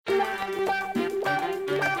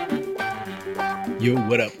Yo,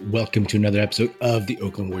 what up? Welcome to another episode of the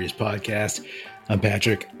Oakland Warriors podcast. I'm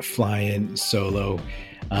Patrick, flying solo.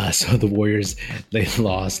 So the Warriors, they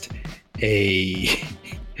lost a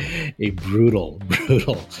brutal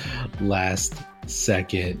last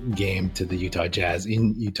second game to the Utah Jazz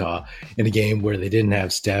in Utah, in a game where they didn't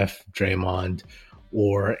have Steph, Draymond,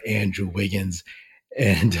 or Andrew Wiggins.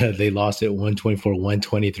 And they lost it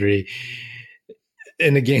 124-123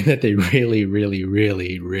 in a game that they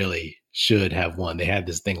really should have won. They had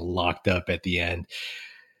this thing locked up at the end.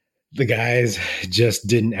 The guys just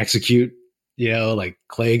didn't execute, like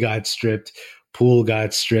Clay got stripped, Poole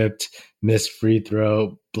got stripped, missed free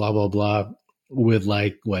throw, blah, blah, blah, with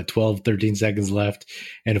 12, 13 seconds left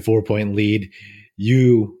and a 4-point lead.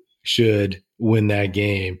 You should win that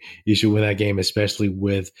game. You should win that game, especially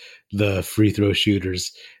with the free throw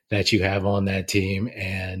shooters that you have on that team.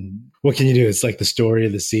 And what can you do? It's like the story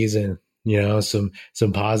of the season. Some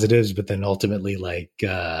positives, but then ultimately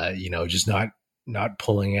just not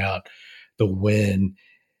pulling out the win.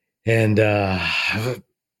 And, the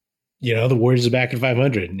Warriors are back at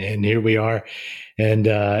 500 and here we are. And,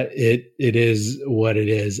 it is what it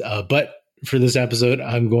is. But for this episode,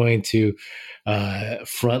 I'm going to,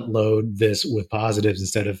 front load this with positives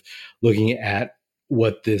instead of looking at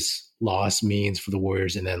what this loss means for the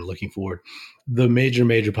Warriors and then looking forward. The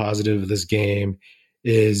major positive of this game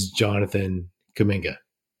is Jonathan Kuminga.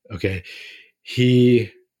 Okay. He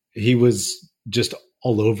was just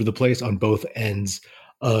all over the place on both ends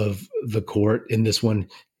of the court in this one.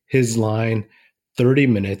 His line, 30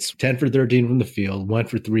 minutes, 10 for 13 from the field, 1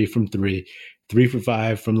 for 3 from 3, 3 for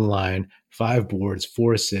 5 from the line, 5 boards,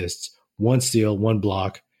 4 assists, 1 steal, 1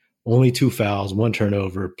 block, only 2 fouls, 1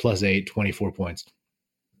 turnover, plus 8, 24 points.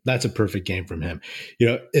 That's a perfect game from him.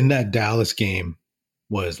 In that Dallas game,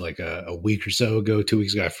 was like a week or so ago, 2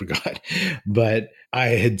 weeks ago, I forgot. But I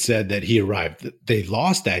had said that he arrived. They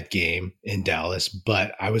lost that game in Dallas,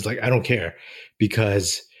 but I was like, I don't care,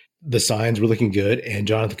 because the signs were looking good and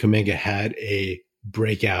Jonathan Kuminga had a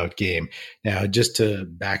breakout game. Now, just to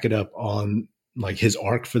back it up on his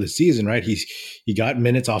arc for the season, right? He got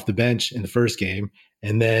minutes off the bench in the first game,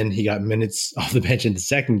 and then he got minutes off the bench in the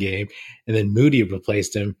second game, and then Moody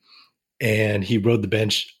replaced him, and he rode the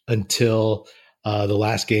bench until the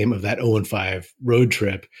last game of that 0-5 road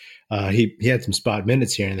trip. He had some spot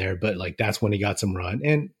minutes here and there, but that's when he got some run.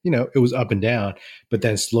 And, it was up and down, but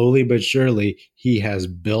then slowly but surely he has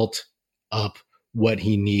built up what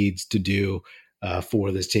he needs to do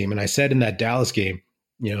for this team. And I said in that Dallas game,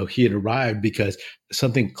 he had arrived because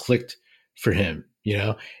something clicked for him,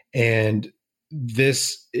 and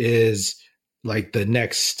this is the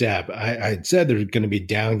next step. I said there's going to be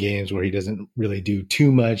down games where he doesn't really do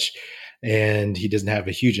too much and he doesn't have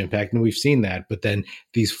a huge impact. And we've seen that, but then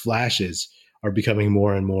these flashes are becoming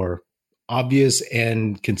more and more obvious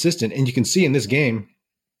and consistent. And you can see in this game,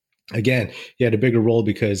 again, he had a bigger role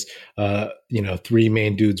because, 3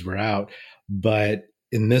 main dudes were out, but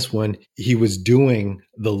in this one, he was doing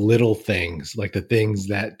the little things, like the things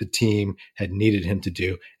that the team had needed him to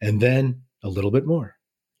do. And then a little bit more,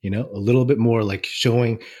 like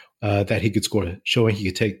showing that he could score, showing he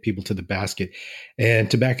could take people to the basket.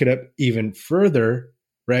 And to back it up even further,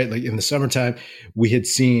 right? In the summertime, we had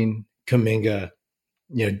seen Kuminga,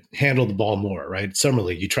 handle the ball more, right? Summer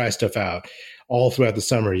league, you try stuff out. All throughout the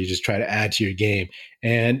summer, you just try to add to your game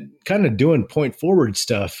and kind of doing point forward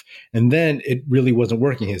stuff. And then it really wasn't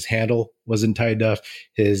working. His handle wasn't tight enough.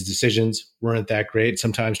 His decisions weren't that great.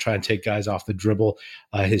 Sometimes trying to take guys off the dribble.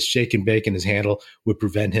 His shake and bake in his handle would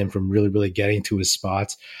prevent him from really getting to his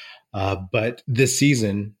spots. But this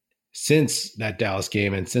season, since that Dallas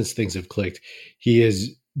game and since things have clicked, he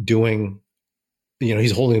is doing,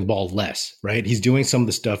 he's holding the ball less, right? He's doing some of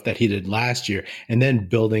the stuff that he did last year and then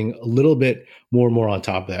building a little bit more and more on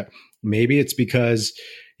top of that. Maybe it's because,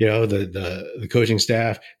 the coaching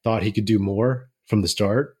staff thought he could do more from the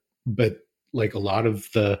start, but a lot of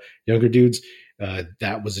the younger dudes,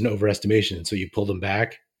 that was an overestimation. And so you pull them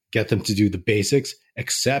back, get them to do the basics,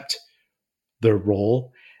 accept their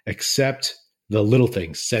role, accept the little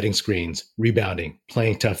things, setting screens, rebounding,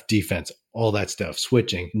 playing tough defense, all that stuff,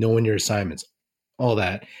 switching, knowing your assignments, all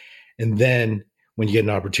that. And then when you get an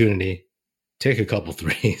opportunity, take a couple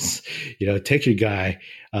threes, take your guy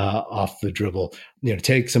off the dribble,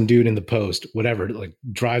 take some dude in the post, whatever,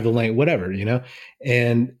 drive the lane, whatever,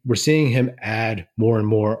 and we're seeing him add more and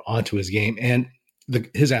more onto his game. And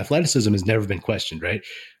his athleticism has never been questioned, right?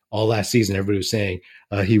 All last season, everybody was saying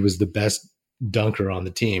he was the best dunker on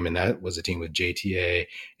the team. And that was a team with JTA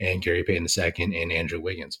and Gary Payton II and Andrew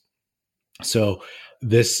Wiggins. So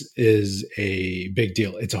this is a big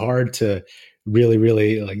deal. It's hard to really,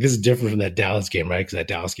 really like this is different from that Dallas game, right? Because that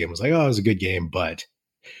Dallas game was like, oh, it was a good game, but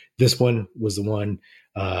this one was the one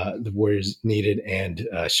the Warriors needed and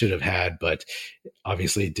should have had, but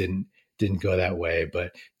obviously it didn't go that way.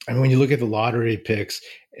 But I mean, when you look at the lottery picks,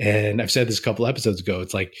 and I've said this a couple episodes ago,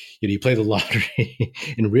 it's like you play the lottery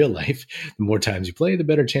in real life. The more times you play, the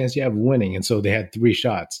better chance you have of winning. And so they had 3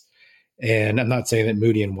 shots. And I'm not saying that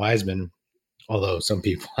Moody and Wiseman, although some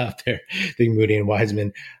people out there think Moody and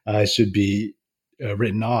Wiseman should be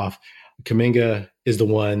written off. Kuminga is the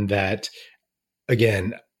one that,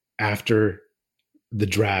 again, after the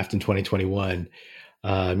draft in 2021,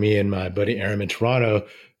 me and my buddy Aaron in Toronto,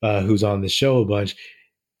 who's on the show a bunch,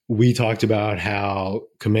 we talked about how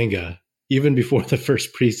Kuminga, even before the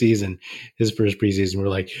first preseason, his first preseason, we're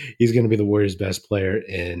like, he's going to be the Warriors' best player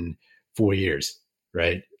in 4 years,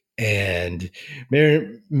 right? And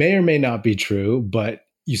may or may not be true, but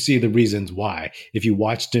you see the reasons why. If you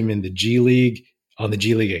watched him in the G League, on the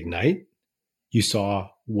G League Ignite, you saw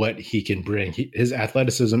what he can bring. His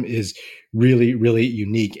athleticism is really, really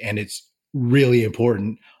unique, and it's really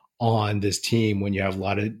important on this team when you have a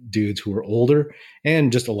lot of dudes who are older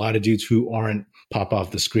and just a lot of dudes who aren't pop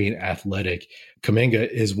off the screen athletic. Kuminga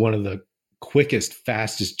is one of the quickest,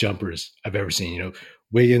 fastest jumpers I've ever seen.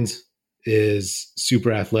 Wiggins is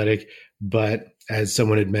super athletic, but as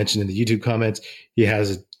someone had mentioned in the YouTube comments, he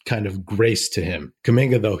has a kind of grace to him.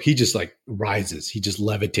 Kuminga, though, he just like rises, he just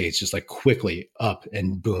levitates, just like quickly up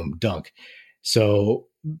and boom, dunk. So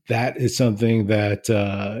that is something that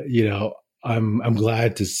I'm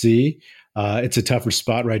glad to see. It's a tougher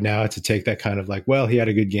spot right now to take that kind of like, well, he had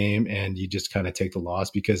a good game, and you just kind of take the loss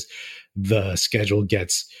because the schedule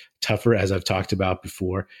gets tougher, as I've talked about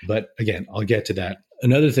before. But again, I'll get to that.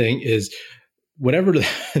 Another thing is whatever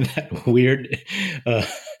that weird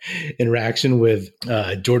interaction with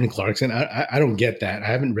Jordan Clarkson, I don't get that. I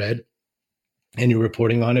haven't read any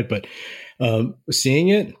reporting on it, but seeing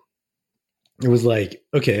it, it was like,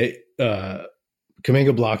 okay,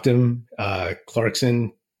 Kuminga blocked him.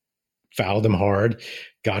 Clarkson fouled him hard,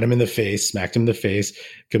 got him in the face, smacked him in the face.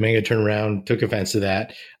 Kuminga turned around, took offense to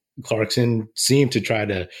that. Clarkson seemed to try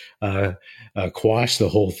to quash the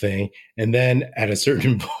whole thing. And then at a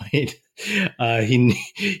certain point,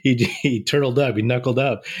 he turtled up, he knuckled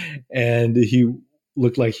up, and he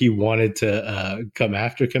looked like he wanted to come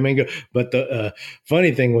after Kuminga. But the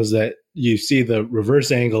funny thing was that you see the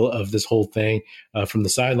reverse angle of this whole thing from the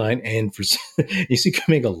sideline, and you see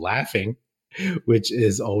Kuminga laughing, which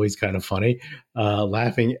is always kind of funny,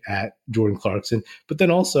 laughing at Jordan Clarkson. But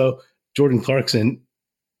then also Jordan Clarkson,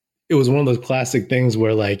 it was one of those classic things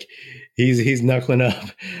where like he's knuckling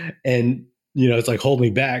up, and it's like, hold me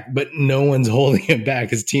back, but no one's holding him back.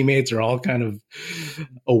 His teammates are all kind of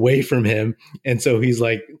away from him. And so he's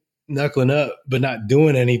like knuckling up, but not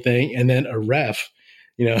doing anything. And then a ref,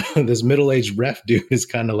 this middle-aged ref dude is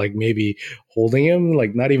kind of like maybe holding him,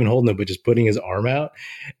 like not even holding him, but just putting his arm out.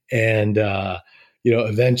 And,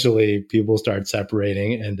 eventually people start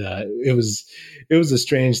separating, and it was a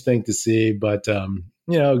strange thing to see, but,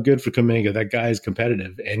 good for Kuminga. That guy is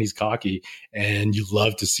competitive and he's cocky, and you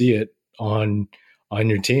love to see it on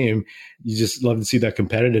your team. You just love to see that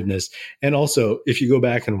competitiveness. And also, if you go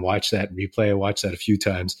back and watch that replay, I watched that a few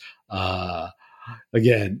times.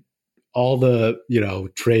 Again, all the,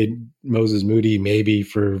 trade Moses Moody maybe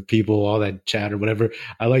for people, all that chat or whatever.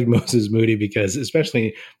 I like Moses Moody because,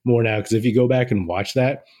 especially more now, because if you go back and watch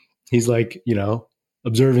that, he's like,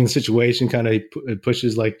 observing the situation, kind of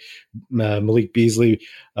pushes like Malik Beasley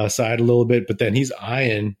aside a little bit, but then he's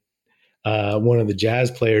eyeing one of the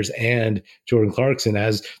Jazz players and Jordan Clarkson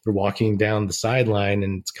as they're walking down the sideline,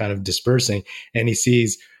 and it's kind of dispersing. And he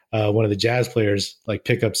sees one of the Jazz players like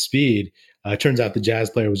pick up speed. Turns out the Jazz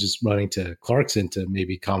player was just running to Clarkson to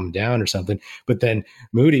maybe calm him down or something. But then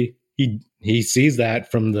Moody, he sees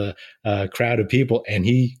that from the crowd of people, and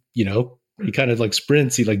he kind of like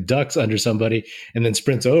sprints, he like ducks under somebody and then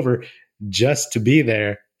sprints over just to be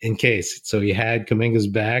there in case. So he had Kuminga's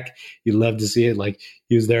back. You'd love to see it. Like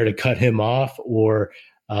he was there to cut him off or,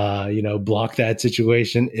 block that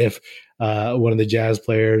situation if one of the Jazz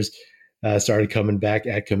players started coming back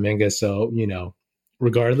at Kuminga. So,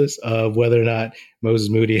 regardless of whether or not Moses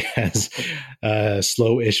Moody has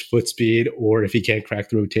slow-ish foot speed, or if he can't crack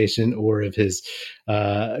the rotation, or if he's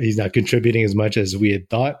not contributing as much as we had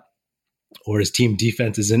thought, or his team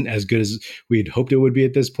defense isn't as good as we had hoped it would be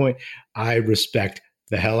at this point, I respect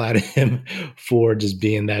the hell out of him for just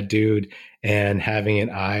being that dude and having an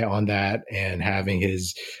eye on that and having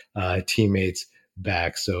his teammates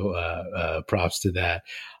back. So props to that.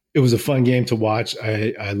 it was a fun game to watch.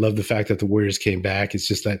 I love the fact that the Warriors came back. It's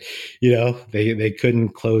just that, they couldn't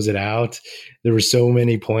close it out. There were so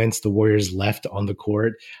many points the Warriors left on the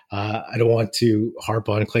court. I don't want to harp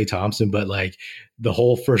on Klay Thompson, but like the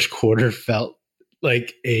whole first quarter felt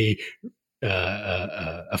like a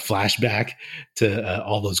flashback to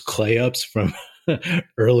all those Klay ups from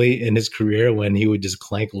early in his career when he would just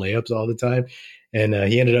clank layups all the time. And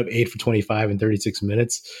he ended up 8 for 25 in 36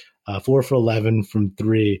 minutes. 4 for 11 from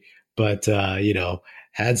three, but,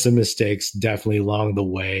 had some mistakes definitely along the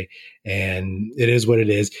way. And it is what it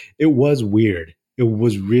is. It was weird. It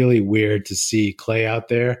was really weird to see Klay out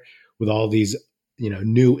there with all these,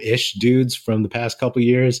 new-ish dudes from the past couple of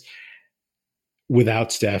years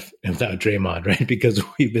without Steph and without Draymond, right? Because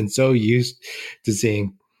we've been so used to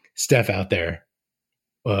seeing Steph out there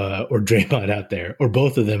or Draymond out there or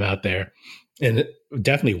both of them out there and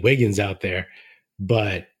definitely Wiggins out there,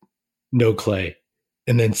 but no Klay.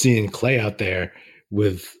 And then seeing Klay out there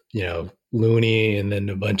with, Looney and then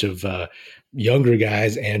a bunch of younger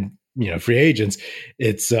guys and, free agents,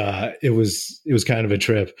 it was kind of a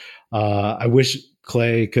trip. I wish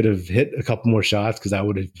Klay could have hit a couple more shots because I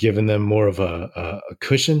would have given them more of a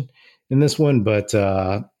cushion in this one. But,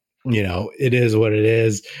 it is what it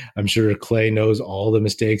is. I'm sure Klay knows all the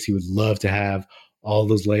mistakes. He would love to have all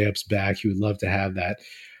those layups back. He would love to have that,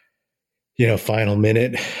 final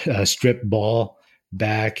minute strip ball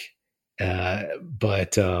back.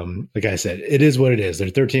 But like I said, it is what it is. They're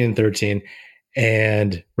 13-13.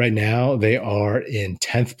 And right now they are in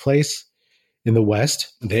 10th place in the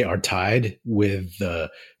West. They are tied with the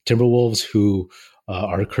Timberwolves, who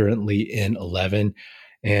are currently in 11.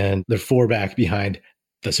 And they're 4 back behind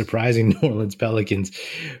the surprising New Orleans Pelicans,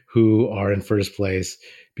 who are in first place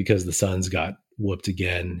because the Suns got whooped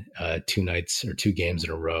again 2 games in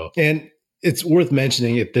a row. And it's worth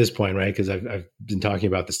mentioning at this point, right? Because I've been talking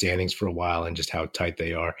about the standings for a while and just how tight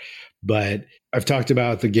they are. But I've talked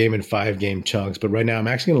about the game in 5-game chunks. But right now, I'm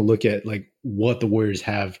actually going to look at like what the Warriors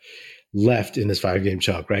have left in this 5-game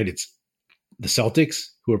chunk, right? It's the Celtics,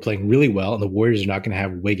 who are playing really well, and the Warriors are not going to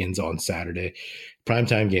have Wiggins on Saturday.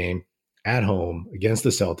 Primetime game at home against the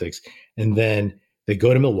Celtics. And then they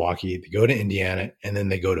go to Milwaukee, they go to Indiana, and then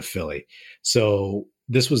they go to Philly. So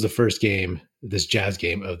this was the first game, this Jazz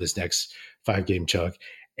game of this next 5-game chunk,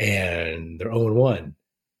 and they're 0-1.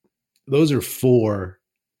 Those are 4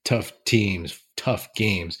 tough teams, tough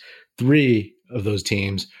games. 3 of those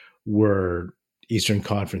teams were Eastern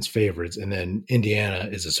Conference favorites, and then Indiana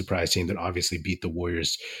is a surprise team that obviously beat the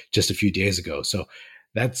Warriors just a few days ago. So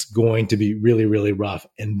that's going to be really, really rough.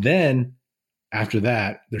 And then after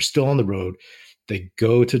that, they're still on the road. They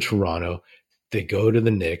go to Toronto. They go to the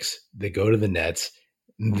Knicks. They go to the Nets.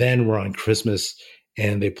 And then we're on Christmas,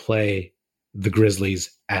 and they play the Grizzlies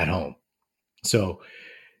at home. So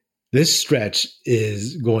this stretch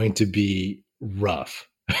is going to be rough,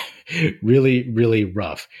 really, really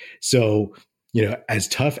rough. So, as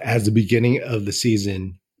tough as the beginning of the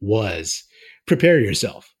season was, prepare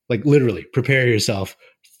yourself, like literally prepare yourself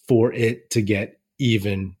for it to get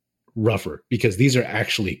even rougher, because these are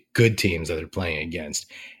actually good teams that they're playing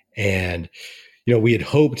against. And, we had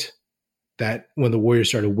hoped that when the Warriors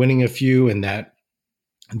started winning a few and that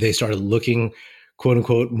they started looking, quote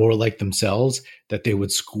unquote, more like themselves, that they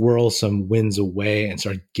would squirrel some wins away and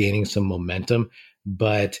start gaining some momentum.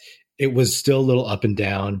 But it was still a little up and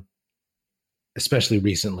down, especially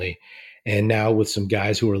recently. And now with some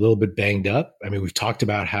guys who are a little bit banged up. I mean, we've talked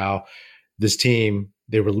about how this team,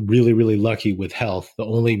 they were really, really lucky with health. The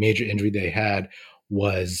only major injury they had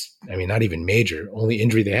was, not even major, only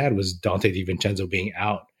injury they had was Donte DiVincenzo being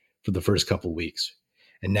out for the first couple of weeks.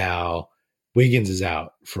 And now Wiggins is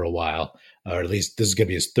out for a while, or at least this is going to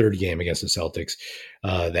be his 3rd game against the Celtics,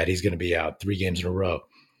 that he's going to be out 3 games in a row.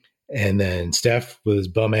 And then Steph with his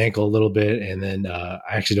bum ankle a little bit. And then I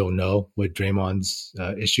actually don't know what Draymond's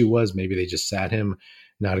issue was. Maybe they just sat him.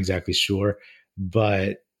 Not exactly sure.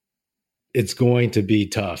 But it's going to be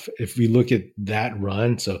tough. If we look at that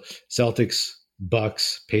run, so Celtics,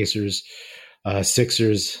 Bucks, Pacers,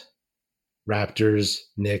 Sixers, Raptors,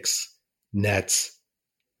 Knicks, Nets,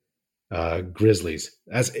 Grizzlies.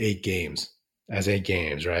 That's 8 games. That's 8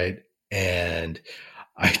 games, right? And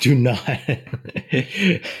I do not.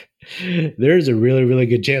 There's a really, really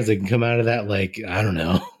good chance they can come out of that, like, I don't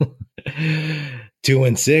know,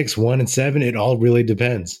 2-6, 1-7. It all really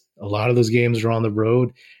depends. A lot of those games are on the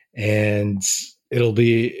road, and it'll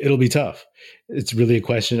be tough. It's really a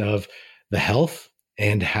question of the health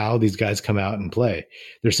and how these guys come out and play.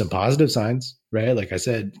 There's some positive signs, right? Like I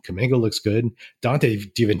said, Kuminga looks good.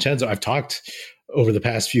 Donte DiVincenzo, I've talked over the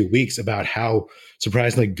past few weeks about how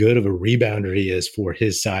surprisingly good of a rebounder he is for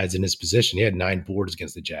his size and his position. He had 9 boards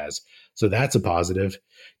against the Jazz. So that's a positive.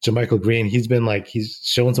 JaMychal Green, he's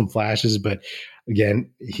showing some flashes, but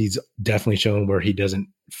again, he's definitely shown where he doesn't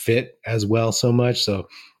fit as well so much. So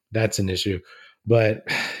that's an issue. But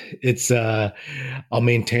it's I'll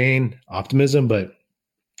maintain optimism, but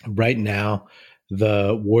right now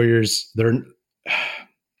the Warriors, they're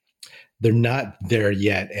not there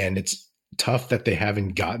yet, and it's tough that they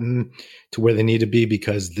haven't gotten to where they need to be,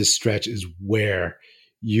 because this stretch is where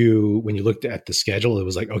when you looked at the schedule, it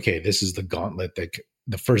was like, okay, this is the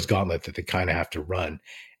first gauntlet that they kind of have to run.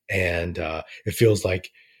 And it feels like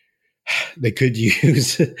they could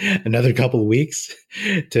use another couple of weeks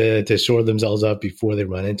to shore themselves up before they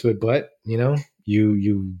run into it. But,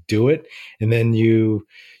 you do it, and then you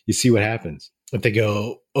see what happens. If they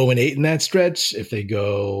go 0-8 in that stretch, if they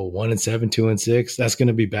go 1-7, 2-6, that's going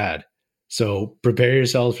to be bad. So prepare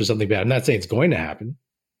yourselves for something bad. I'm not saying it's going to happen.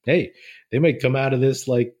 Hey, they might come out of this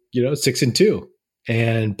 6-2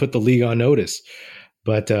 and put the league on notice.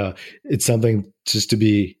 But it's something just to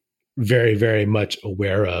be very, very much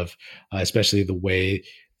aware of, especially the way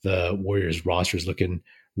the Warriors roster is looking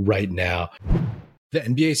right now. The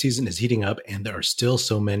NBA season is heating up, and there are still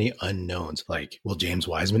so many unknowns. Like, will James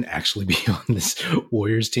Wiseman actually be on this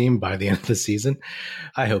Warriors team by the end of the season?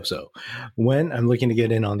 I hope so. When I'm looking to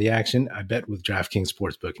get in on the action, I bet with DraftKings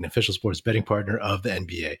Sportsbook, an official sports betting partner of the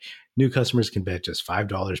NBA. New customers can bet just $5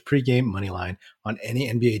 pregame moneyline on any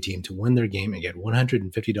NBA team to win their game and get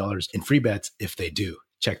 $150 in free bets if they do.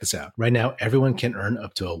 Check this out. Right now, everyone can earn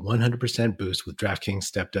up to a 100% boost with DraftKings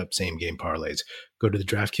stepped up same game parlays. Go to the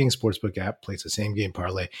DraftKings Sportsbook app, place a same game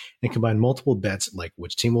parlay, and combine multiple bets like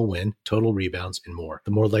which team will win, total rebounds, and more.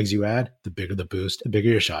 The more legs you add, the bigger the boost, the bigger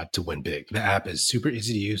your shot to win big. The app is super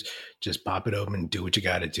easy to use. Just pop it open, do what you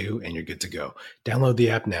got to do, and you're good to go. Download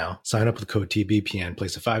the app now, sign up with code TBPN,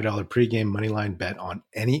 place a $5 pregame moneyline bet on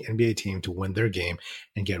any NBA team to win their game,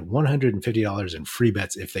 and get $150 in free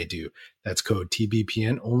bets if they do. That's code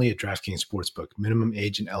TBPN only at DraftKings Sportsbook. Minimum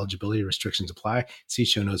age and eligibility restrictions apply. See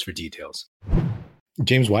show notes for details.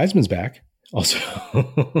 James Wiseman's back. Also,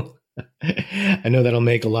 I know that'll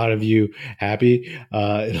make a lot of you happy.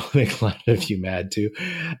 It'll make a lot of you mad too.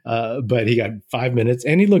 But he got 5 minutes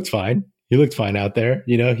and he looked fine. He looked fine out there.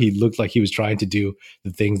 He looked like he was trying to do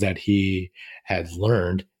the things that he had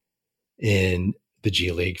learned in the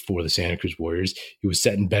G League for the Santa Cruz Warriors. He was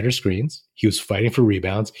setting better screens. He was fighting for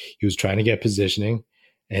rebounds. He was trying to get positioning.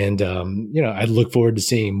 And, I look forward to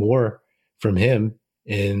seeing more from him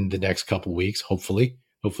in the next couple of weeks. Hopefully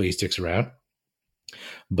he sticks around.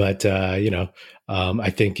 But, I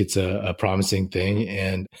think it's a promising thing.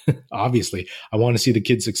 And obviously I want to see the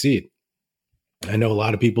kid succeed. I know a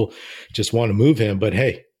lot of people just want to move him, but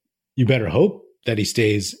hey, you better hope that he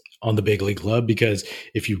stays on the big league club, because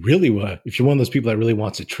if you're one of those people that really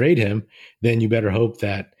wants to trade him, then you better hope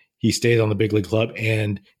that he stays on the big league club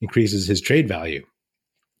and increases his trade value.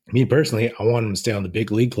 Me personally, I want him to stay on the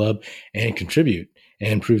big league club and contribute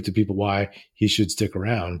and prove to people why he should stick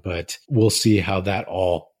around. But we'll see how that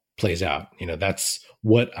all plays out. That's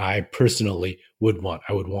what I personally would want.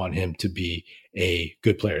 I would want him to be a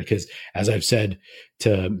good player, because as I've said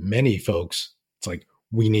to many folks, it's like,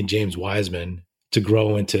 we need James Wiseman to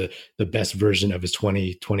grow into the best version of his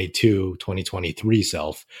 2022, 2023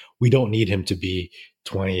 self. We don't need him to be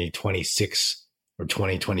 2026 or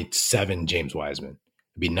 2027 James Wiseman.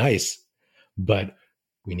 It'd be nice, but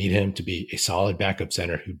we need him to be a solid backup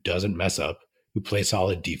center who doesn't mess up, who plays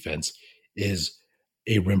solid defense, is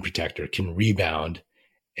a rim protector, can rebound,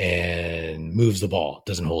 and moves the ball,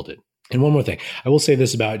 doesn't hold it. And one more thing, I will say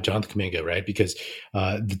this about Jonathan Kuminga, right? Because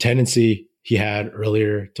the tendency he had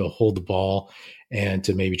earlier to hold the ball and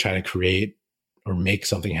to maybe try to create or make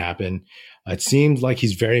something happen, it seems like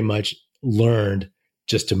he's very much learned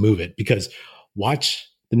just to move it. Because watch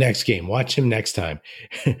the next game, watch him next time.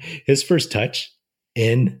 His first touch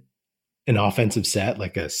in an offensive set,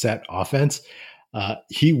 like a set offense,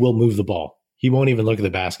 he will move the ball. He won't even look at the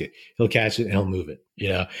basket. He'll catch it and he'll move it,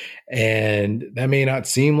 and that may not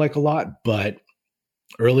seem like a lot, but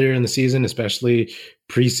earlier in the season, especially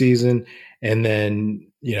preseason, and then,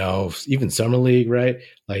 even summer league, right?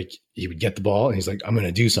 Like, he would get the ball and he's like, I'm going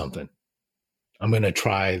to do something. I'm going to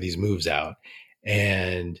try these moves out.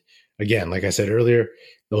 And again, like I said earlier,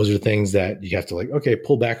 those are things that you have to okay,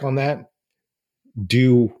 pull back on that.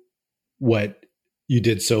 Do what you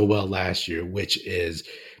did so well last year, which is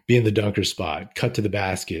be in the dunker spot, cut to the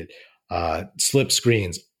basket, slip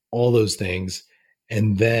screens, all those things,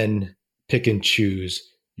 and then pick and choose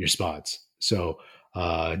your spots. So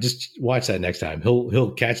Just watch that next time.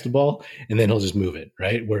 He'll catch the ball and then he'll just move it,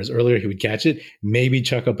 right? Whereas earlier he would catch it, maybe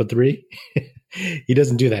chuck up a three. He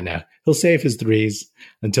doesn't do that now. He'll save his threes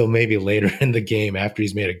until maybe later in the game after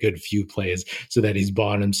he's made a good few plays so that he's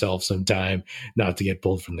bought himself some time not to get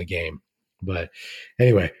pulled from the game. But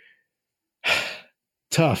anyway,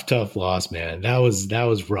 tough loss, man. That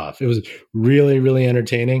was rough. It was really, really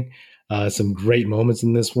entertaining. Some great moments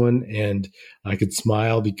in this one, and I could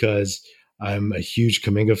smile because I'm a huge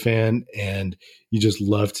Kuminga fan, and you just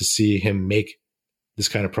love to see him make this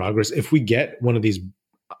kind of progress. If we get one of these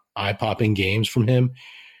eye-popping games from him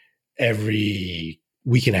every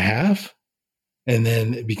week and a half, and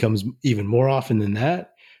then it becomes even more often than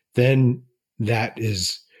that, then that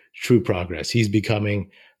is true progress. He's becoming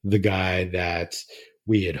the guy that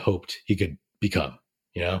we had hoped he could become,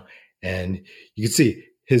 and you can see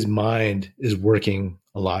his mind is working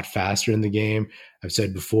a lot faster in the game. I've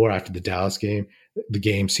said before, after the Dallas game, the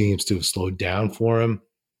game seems to have slowed down for him,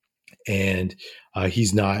 and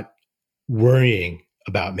he's not worrying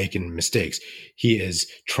about making mistakes. He is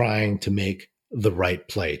trying to make the right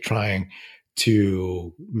play, trying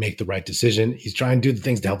to make the right decision. He's trying to do the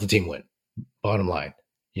things to help the team win, bottom line,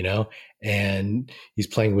 and he's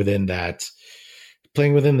playing within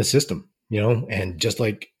the system, and just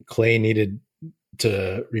like Clay needed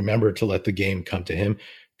to remember to let the game come to him,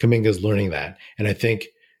 Kuminga's learning that. And I think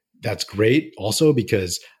that's great also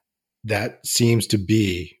because that seems to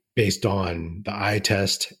be based on the eye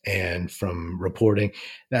test and from reporting,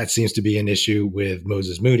 that seems to be an issue with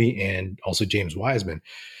Moses Moody and also James Wiseman.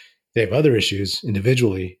 They have other issues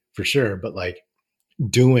individually for sure, but like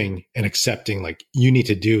doing and accepting, like you need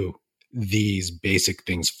to do these basic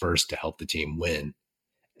things first to help the team win.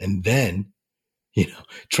 And then,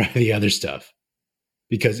 try the other stuff.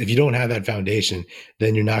 Because if you don't have that foundation,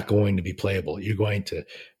 then you're not going to be playable. You're going to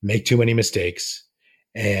make too many mistakes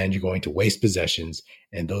and you're going to waste possessions.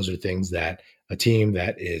 And those are things that a team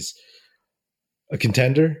that is a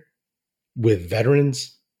contender with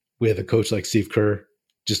veterans, with a coach like Steve Kerr,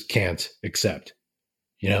 just can't accept,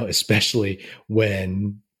 especially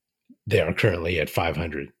when they are currently at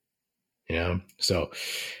 500, So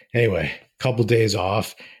anyway, a couple days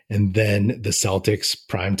off and then the Celtics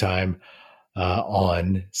primetime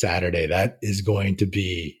on Saturday. That is going to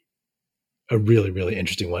be a really, really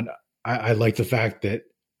interesting one. I like the fact that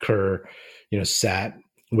Kerr, sat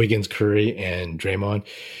Wiggins, Curry, and Draymond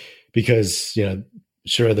because,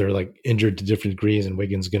 sure, they're like injured to different degrees and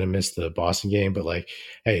Wiggins going to miss the Boston game, but like,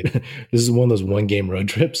 hey, this is one of those 1-game road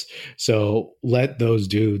trips. So let those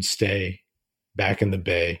dudes stay back in the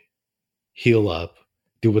Bay, heal up,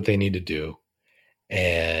 do what they need to do,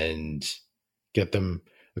 and get them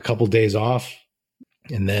a couple days off,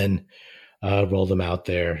 and then roll them out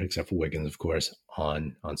there, except for Wiggins, of course,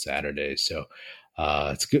 on Saturday. So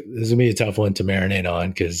it's good. This is gonna be a tough one to marinate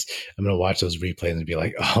on because I'm gonna watch those replays and be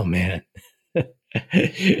like, oh man,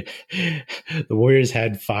 the Warriors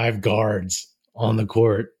had 5 guards on the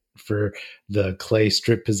court for the Clay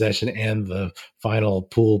strip possession and the final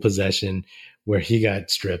Poole possession where he got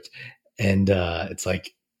stripped, and it's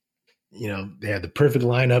like, they had the perfect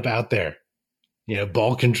lineup out there.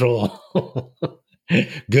 Ball control,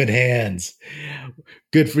 good hands,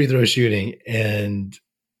 good free throw shooting, and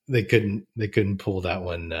they couldn't pull that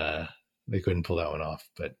one. They couldn't pull that one off.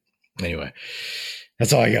 But anyway,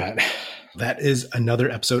 that's all I got. That is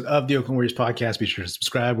another episode of the Oakland Warriors podcast. Be sure to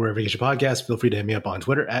subscribe wherever you get your podcasts. Feel free to hit me up on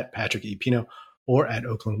Twitter at Patrick E. Pino or at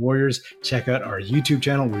Oakland Warriors. Check out our YouTube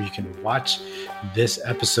channel where you can watch this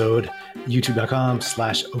episode,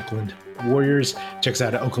 youtube.com/Oakland Warriors. Check us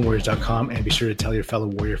out at oaklandwarriors.com and be sure to tell your fellow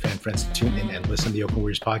Warrior fan friends to tune in and listen. The Oakland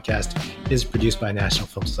Warriors podcast is produced by National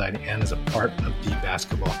Film Society and is a part of the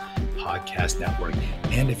Basketball Podcast Network.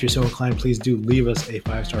 And if you're so inclined, please do leave us a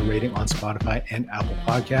 5-star rating on Spotify and Apple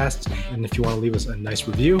Podcasts. And if you want to leave us a nice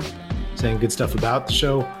review saying good stuff about the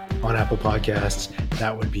show on Apple Podcasts,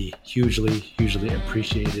 that would be hugely, hugely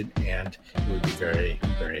appreciated, and it would be very,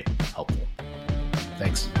 very helpful.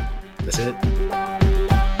 Thanks. That's it.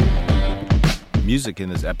 Music in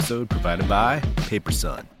this episode provided by Paper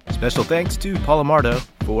Sun. Special thanks to Paul Amardo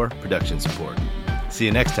for production support. See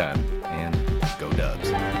you next time.